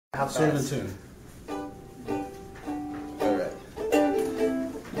How fast? Sort of in tune. Alright.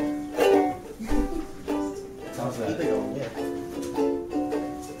 How's that? Keep it going, yeah.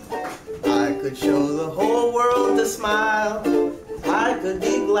 I could show the whole world a smile. I could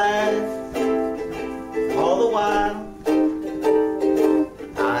be glad all the while.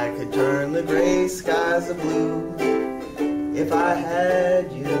 I could turn the gray skies of blue if I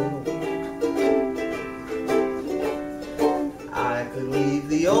had you. I could leave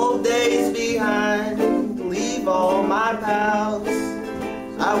the old days behind, leave all my pals,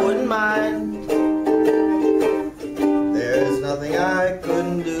 I wouldn't mind. There's nothing I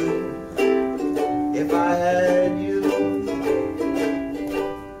couldn't do if I had you.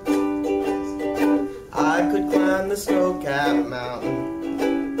 I could climb the snow-capped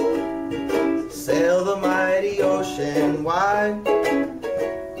mountain, sail the mighty ocean wide.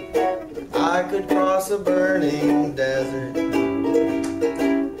 I could cross a burning desert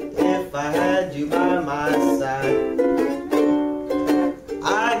if I had you by my side.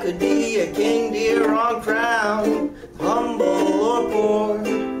 I could be a king deer on crown, humble or poor,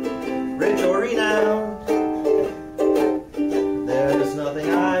 rich or renowned. There's nothing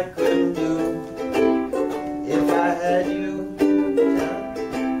I couldn't do if I had you.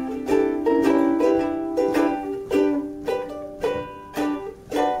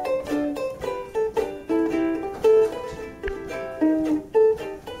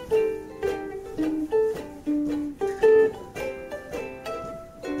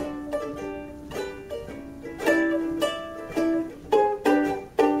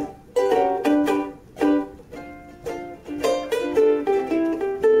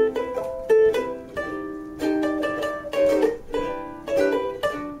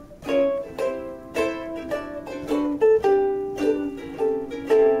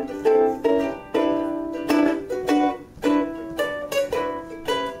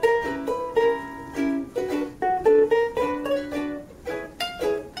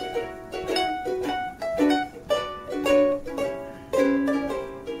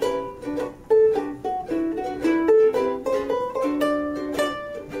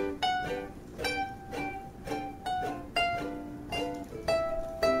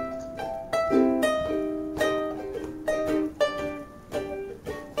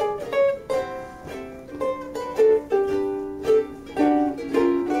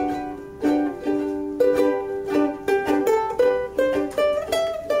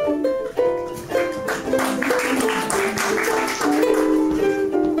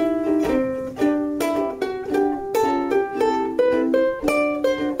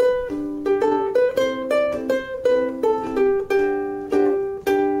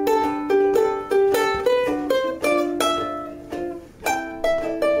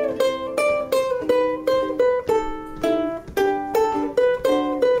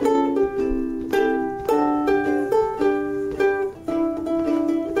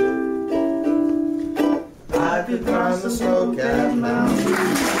 I could climb the snow-capped mountain,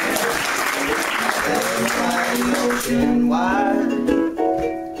 sail the mighty ocean wide.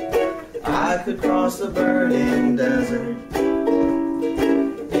 I could cross the burning desert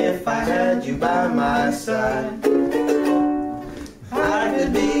if I had you by my side. I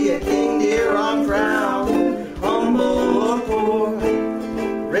could be a king deer on crown, humble or poor,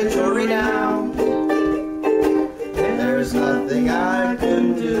 rich or renowned.